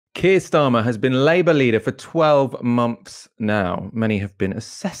Keir Starmer has been Labour leader for 12 months now. Many have been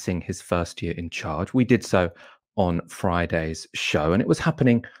assessing his first year in charge. We did so on Friday's show, and it was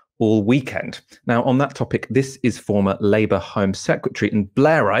happening all weekend. Now, on that topic, this is former Labour Home Secretary and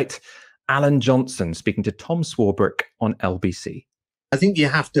Blairite, Alan Johnson, speaking to Tom Swarbrick on LBC. I think you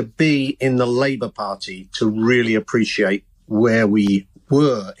have to be in the Labour Party to really appreciate where we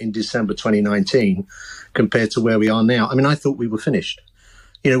were in December 2019 compared to where we are now. I mean, I thought we were finished.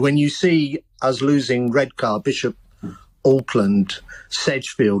 You know, when you see us losing Redcar, Bishop, Auckland,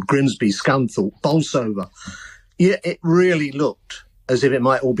 Sedgefield, Grimsby, Scunthorpe, Bolsover, yeah, it really looked as if it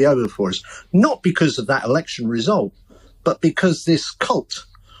might all be over for us. Not because of that election result, but because this cult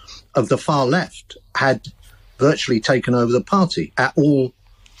of the far left had virtually taken over the party at all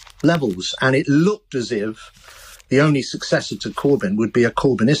levels. And it looked as if the only successor to Corbyn would be a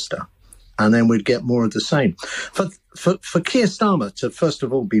Corbynista, and then we'd get more of the same. For Keir Starmer to, first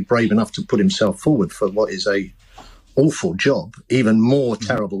of all, be brave enough to put himself forward for what is a awful job, even more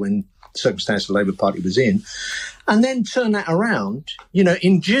terrible in circumstances the Labour Party was in, and then turn that around. You know,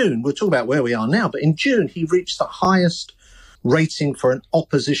 in June, we'll talk about where we are now, but in June, he reached the highest rating for an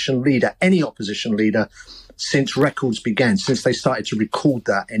opposition leader, any opposition leader, since records began, since they started to record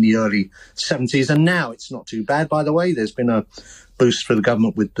that in the early 70s. And now it's not too bad, by the way. There's been a boost for the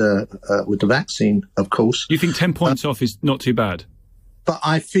government with the vaccine, of course. You think 10 points off is not too bad? But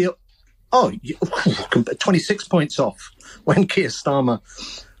I feel, 26 points off when Keir Starmer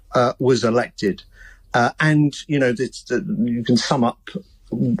was elected. And, you know, you can sum up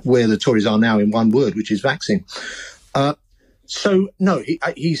where the Tories are now in one word, which is vaccine. So, no,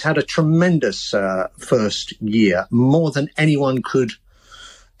 he's had a tremendous first year, more than anyone could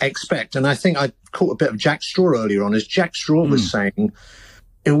expect. And I think I caught a bit of Jack Straw earlier on, as Jack Straw was saying,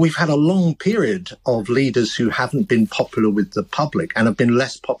 we've had a long period of leaders who haven't been popular with the public and have been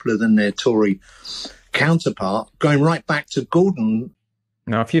less popular than their Tory counterpart, going right back to Gordon.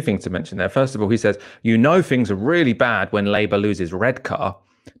 Now, a few things to mention there. First of all, he says, you know, things are really bad when Labour loses Redcar.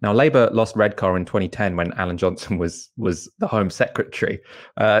 Now, Labour lost Redcar in 2010 when Alan Johnson was the Home Secretary.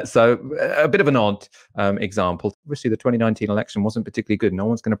 So a bit of an odd example. Obviously, the 2019 election wasn't particularly good. No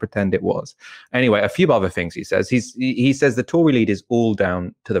one's going to pretend it was. Anyway, a few other things he says. He says the Tory lead is all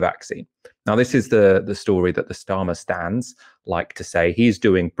down to the vaccine. Now, this is the story that the Starmer stands like to say. He's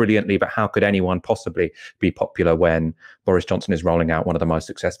doing brilliantly, but how could anyone possibly be popular when Boris Johnson is rolling out one of the most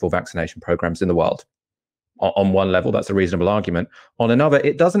successful vaccination programs in the world? On one level, that's a reasonable argument. On another,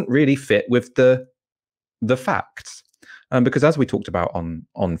 it doesn't really fit with the facts. Because as we talked about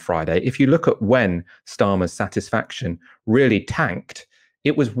on Friday, if you look at when Starmer's satisfaction really tanked,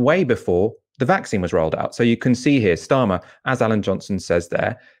 it was way before the vaccine was rolled out. So you can see here, Starmer, as Alan Johnson says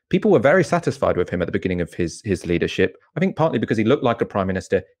there, people were very satisfied with him at the beginning of his leadership. I think partly because he looked like a prime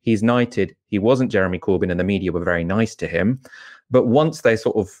minister. He's knighted. He wasn't Jeremy Corbyn, and the media were very nice to him. But once they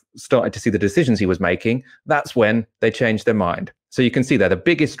sort of started to see the decisions he was making, that's when they changed their mind. So you can see there, the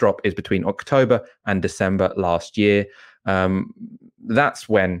biggest drop is between October and December last year. That's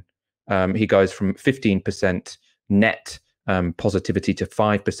when he goes from 15% net positivity to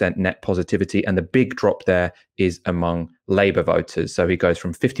 5% net positivity. And the big drop there is among Labour voters. So he goes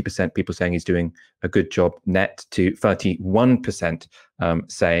from 50% people saying he's doing a good job net to 31%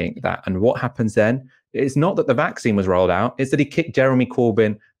 saying that. And what happens then? It's not that the vaccine was rolled out, it's that he kicked Jeremy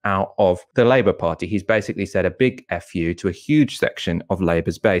Corbyn out of the Labour Party. He's basically said a big FU to a huge section of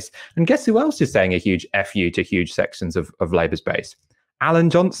Labour's base. And guess who else is saying a huge FU to huge sections of Labour's base? Alan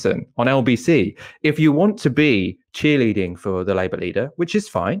Johnson on LBC. If you want to be cheerleading for the Labour leader, which is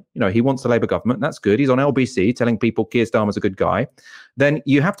fine, you know, he wants the Labour government, that's good. He's on LBC telling people Keir Starmer's a good guy. Then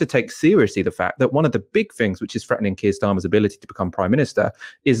you have to take seriously the fact that one of the big things which is threatening Keir Starmer's ability to become prime minister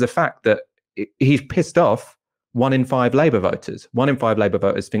is the fact that he's pissed off 1 in 5 Labour voters. 1 in 5 Labour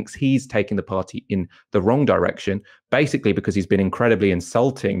voters thinks he's taking the party in the wrong direction, basically because he's been incredibly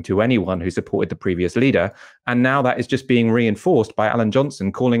insulting to anyone who supported the previous leader. And now that is just being reinforced by Alan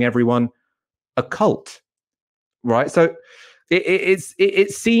Johnson calling everyone a cult, right? So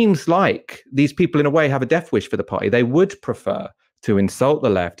it seems like these people in a way have a death wish for the party. They would prefer to insult the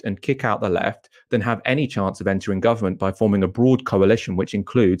left and kick out the left than have any chance of entering government by forming a broad coalition, which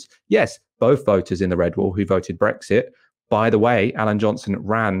includes, yes, both voters in the Red Wall who voted Brexit. By the way, Alan Johnson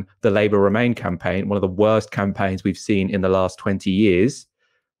ran the Labour Remain campaign, one of the worst campaigns we've seen in the last 20 years,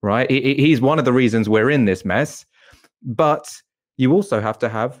 right? He's one of the reasons we're in this mess. But you also have to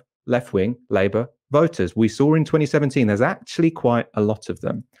have left-wing Labour voters. We saw in 2017, there's actually quite a lot of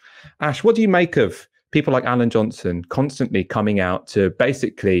them. Ash, what do you make of people like Alan Johnson constantly coming out to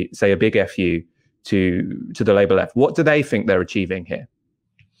basically say a big FU to the Labour left? What do they think they're achieving here?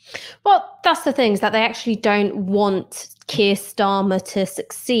 Well, that's the thing, is that they actually don't want Keir Starmer to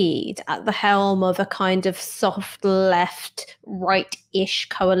succeed at the helm of a kind of soft left, right-ish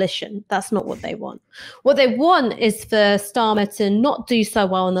coalition. That's not what they want. What they want is for Starmer to not do so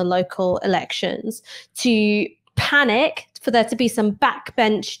well in the local elections, to panic, for there to be some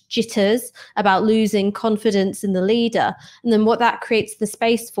backbench jitters about losing confidence in the leader. And then what that creates the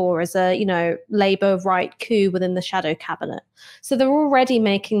space for is a, Labour right coup within the shadow cabinet. So they're already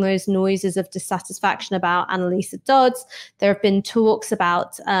making those noises of dissatisfaction about Annalisa Dodds. There have been talks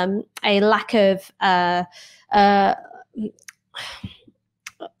about a lack of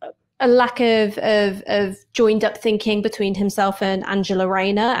joined up thinking between himself and Angela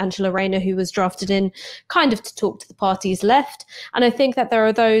Rayner, who was drafted in kind of to talk to the party's left. And I think that there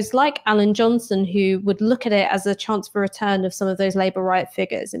are those like Alan Johnson who would look at it as a chance for return of some of those Labour right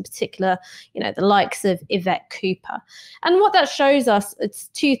figures, in particular, the likes of Yvette Cooper. And what that shows us, it's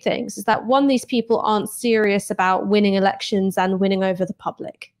two things, is that one, these people aren't serious about winning elections and winning over the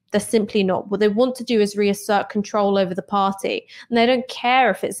public. They're simply not. What they want to do is reassert control over the party. And they don't care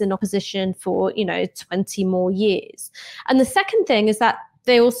if it's in opposition for, 20 more years. And the second thing is that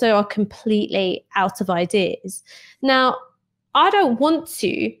they also are completely out of ideas. Now, I don't want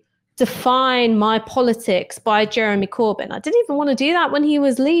to define my politics by Jeremy Corbyn. I didn't even want to do that when he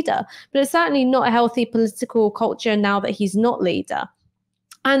was leader, but it's certainly not a healthy political culture now that he's not leader.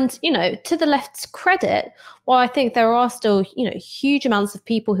 And, to the left's credit, while I think there are still, huge amounts of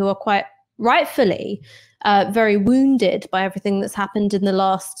people who are quite rightfully very wounded by everything that's happened in the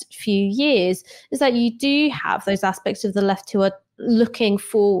last few years, is that you do have those aspects of the left who are looking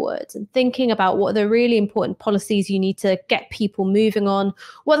forward and thinking about what are the really important policies you need to get people moving on,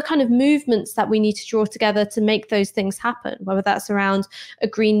 what are the kind of movements that we need to draw together to make those things happen, whether that's around a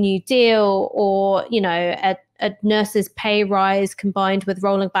Green New Deal or, a nurse's pay rise combined with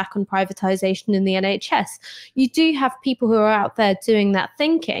rolling back on privatisation in the NHS. You do have people who are out there doing that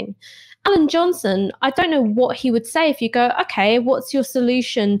thinking. Alan Johnson, I don't know what he would say if you go, okay, what's your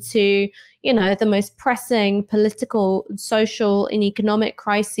solution to, the most pressing political, social and economic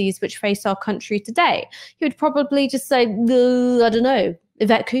crises which face our country today? He would probably just say, I don't know,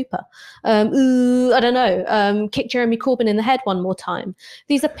 Yvette Cooper. I don't know, kick Jeremy Corbyn in the head one more time.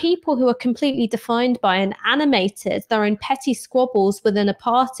 These are people who are completely defined by and animated their own petty squabbles within a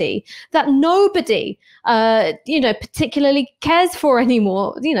party that nobody, particularly cares for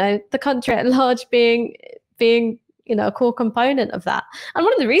anymore. The country at large being a core component of that. And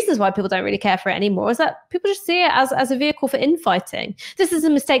one of the reasons why people don't really care for it anymore is that people just see it as a vehicle for infighting. This is a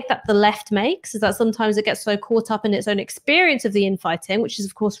mistake that the left makes, is that sometimes it gets so caught up in its own experience of the infighting, which is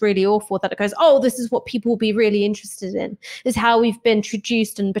of course really awful, that it goes, oh, this is what people will be really interested in, is how we've been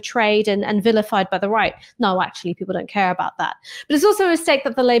traduced and betrayed and vilified by the right. No, actually, people don't care about that. But it's also a mistake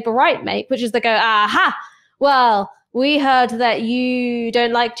that the Labour right make, which is they go, aha, well, we heard that you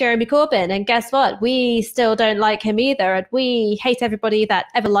don't like Jeremy Corbyn, and guess what? We still don't like him either, and we hate everybody that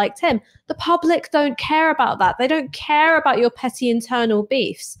ever liked him. The public don't care about that. They don't care about your petty internal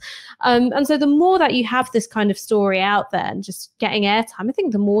beefs. And so the more that you have this kind of story out there and just getting airtime, I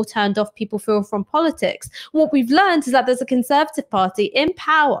think the more turned off people feel from politics. What we've learned is that there's a Conservative Party in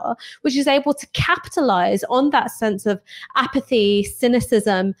power which is able to capitalise on that sense of apathy,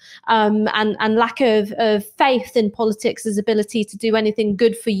 cynicism, and lack of faith in politics' ability to do anything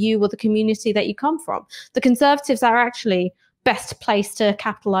good for you or the community that you come from. The Conservatives are actually best placed to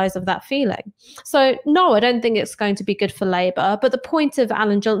capitalise of that feeling. So no, I don't think it's going to be good for Labour. But the point of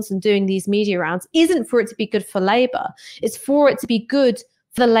Alan Johnson doing these media rounds isn't for it to be good for Labour. It's for it to be good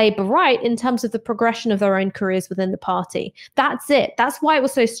for the Labour right in terms of the progression of their own careers within the party. That's it. That's why it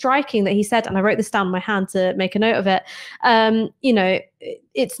was so striking that he said, and I wrote this down in my hand to make a note of it,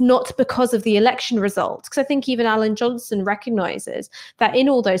 it's not because of the election results. Because I think even Alan Johnson recognises that in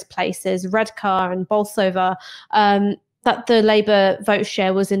all those places, Redcar and Bolsover, that the Labour vote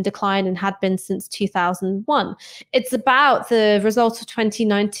share was in decline and had been since 2001. It's about the result of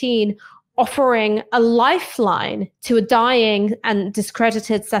 2019 offering a lifeline to a dying and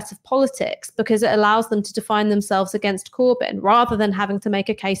discredited set of politics, because it allows them to define themselves against Corbyn rather than having to make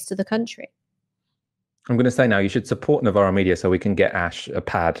a case to the country. I'm going to say now, you should support Novara Media so we can get Ash a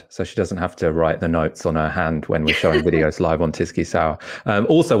pad so she doesn't have to write the notes on her hand when we're showing videos live on Tysky Sour.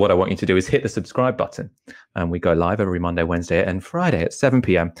 Also, what I want you to do is hit the subscribe button. We go live every Monday, Wednesday and Friday at 7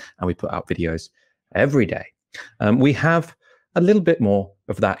 p.m. and we put out videos every day. We have a little bit more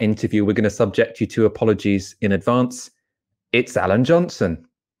of that interview. We're going to subject you to apologies in advance. It's Alan Johnson.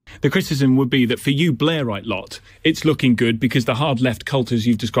 The criticism would be that for you, Blairite lot, it's looking good because the hard left cult, as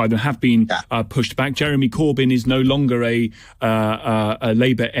you've described them, have been pushed back. Jeremy Corbyn is no longer a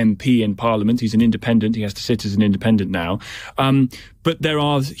Labour MP in Parliament. He's an independent. He has to sit as an independent now. But there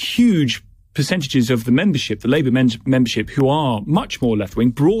are huge percentages of the membership, the Labour membership, who are much more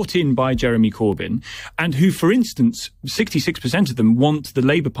left-wing, brought in by Jeremy Corbyn, and who, for instance, 66% of them want the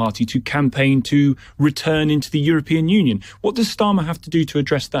Labour Party to campaign to return into the European Union. What does Starmer have to do to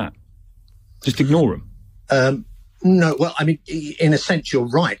address that? Just ignore them? No, well, I mean, in a sense, you're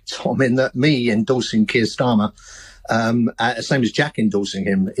right, Tom, in that me endorsing Keir Starmer, same as Jack endorsing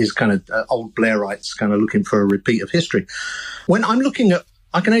him, is kind of old Blairites kind of looking for a repeat of history. When I'm looking at,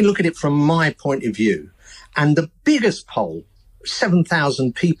 I can only look at it from my point of view. And the biggest poll,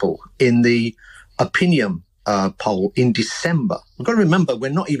 7,000 people in the opinion poll in December. We've got to remember,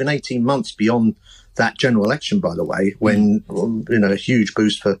 we're not even 18 months beyond that general election, by the way, when, a huge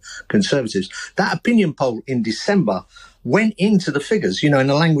boost for Conservatives. That opinion poll in December went into the figures, in a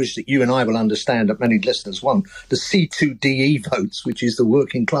language that you and I will understand, that many listeners won't, the C2DE votes, which is the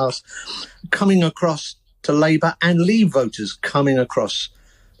working class, coming across to Labour, and Leave voters coming across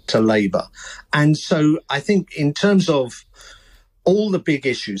to Labour. And so I think in terms of all the big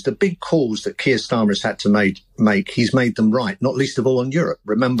issues, the big calls that Keir Starmer has had to make, he's made them right, not least of all on Europe.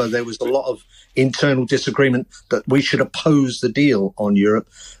 Remember, there was a lot of internal disagreement that we should oppose the deal on Europe,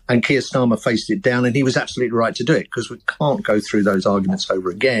 and Keir Starmer faced it down, and he was absolutely right to do it, because we can't go through those arguments over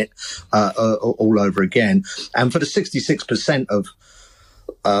again, all over again. And for the 66% of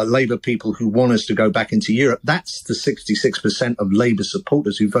Labour people who want us to go back into Europe, that's the 66% of Labour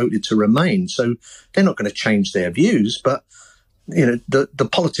supporters who voted to remain. So they're not going to change their views, but the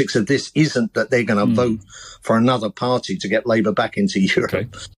politics of this isn't that they're going to vote for another party to get Labour back into Europe. Okay.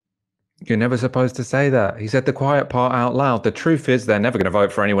 You're never supposed to say that. He said the quiet part out loud. The truth is they're never going to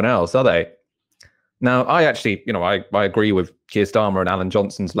vote for anyone else, are they? Now, I actually, I agree with Keir Starmer and Alan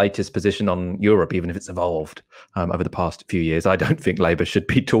Johnson's latest position on Europe, even if it's evolved over the past few years. I don't think Labour should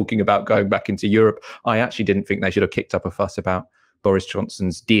be talking about going back into Europe. I actually didn't think they should have kicked up a fuss about Boris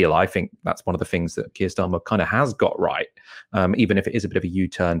Johnson's deal. I think that's one of the things that Keir Starmer kind of has got right, even if it is a bit of a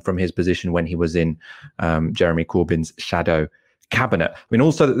U-turn from his position when he was in Jeremy Corbyn's shadow cabinet. I mean,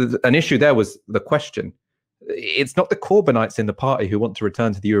 also an issue there was the question. It's not the Corbynites in the party who want to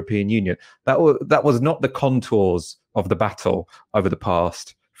return to the European Union. That was not the contours of the battle over the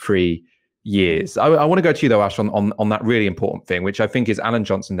past 3 years. I want to go to you though, Ash, on that really important thing, which I think is Alan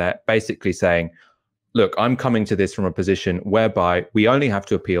Johnson there basically saying, look, I'm coming to this from a position whereby we only have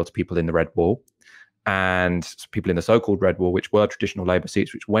to appeal to people in the red wall and people in the so-called red wall, which were traditional Labour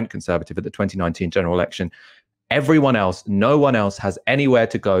seats, which went Conservative at the 2019 general election. Everyone else, no one else has anywhere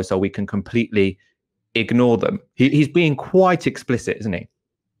to go, so we can completely ignore them. He's being quite explicit, isn't he?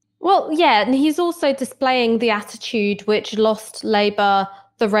 Well, yeah, and he's also displaying the attitude which lost Labour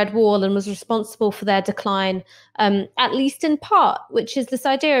the red wall and was responsible for their decline, at least in part, which is this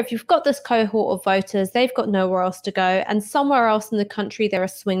idea of you've got this cohort of voters, they've got nowhere else to go, and somewhere else in the country there are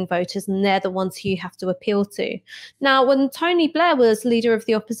swing voters, and they're the ones who you have to appeal to. Now, when Tony Blair was leader of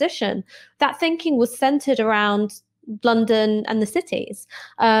the opposition, that thinking was centred around London and the cities.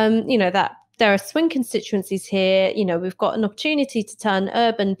 That there are swing constituencies here. We've got an opportunity to turn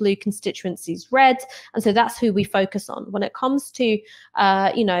urban blue constituencies red. And so that's who we focus on. When it comes to,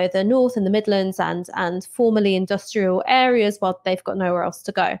 the North and the Midlands and formerly industrial areas, well, they've got nowhere else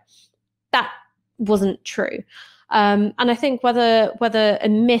to go. That wasn't true. And I think whether a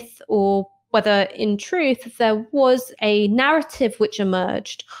myth or whether in truth there was a narrative which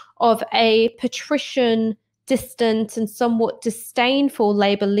emerged of a patrician, distant and somewhat disdainful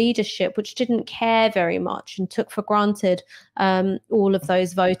Labour leadership, which didn't care very much and took for granted all of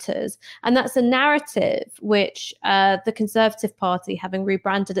those voters. And that's a narrative which the Conservative Party, having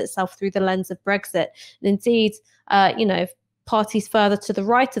rebranded itself through the lens of Brexit, and indeed, parties further to the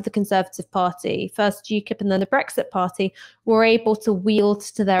right of the Conservative Party, first UKIP and then the Brexit Party, were able to wield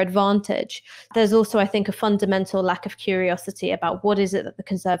to their advantage. There's also, I think, a fundamental lack of curiosity about what is it that the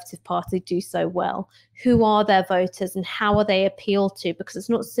Conservative Party do so well, who are their voters and how are they appealed to, because it's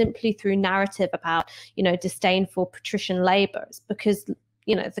not simply through narrative about, disdain for patrician Labour. It's because,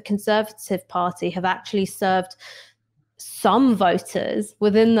 the Conservative Party have actually served some voters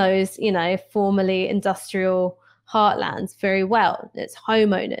within those, formerly industrial heartlands very well. It's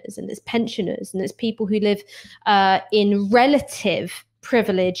homeowners and it's pensioners and it's people who live in relative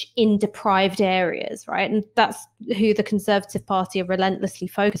privilege in deprived areas, right? And that's who the Conservative Party are relentlessly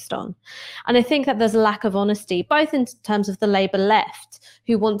focused on. And I think that there's a lack of honesty, both in terms of the Labour left,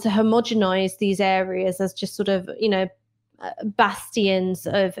 who want to homogenise these areas as just sort of, bastions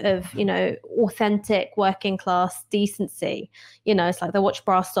of authentic working class decency. It's like they watch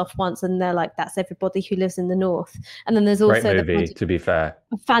Brass Off once and they're like, that's everybody who lives in the North. And then there's also great movie, to be fair,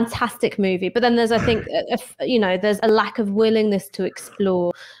 a fantastic movie. But then there's, I think, there's a lack of willingness to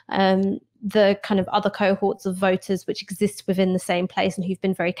explore the kind of other cohorts of voters which exist within the same place and who've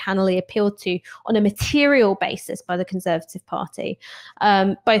been very cannily appealed to on a material basis by the Conservative Party.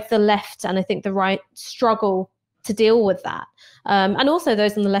 Both the left and I think the right struggle to deal with that. And also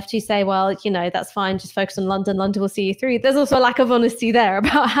those on the left who say, well, that's fine, just focus on London, London will see you through. There's also a lack of honesty there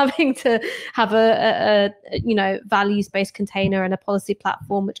about having to have a values-based container and a policy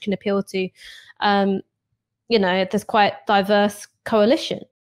platform which can appeal to, there's quite diverse coalition.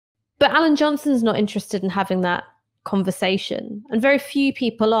 But Alan Johnson's not interested in having that conversation. And very few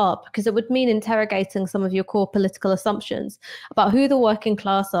people are, because it would mean interrogating some of your core political assumptions about who the working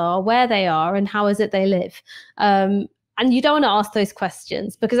class are, where they are, and how is it they live. And you don't want to ask those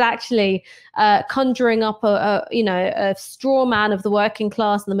questions because actually conjuring up a straw man of the working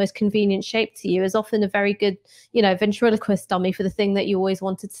class in the most convenient shape to you is often a very good, ventriloquist dummy for the thing that you always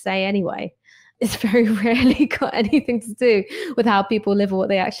wanted to say anyway. It's very rarely got anything to do with how people live or what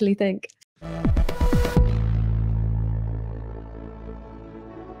they actually think.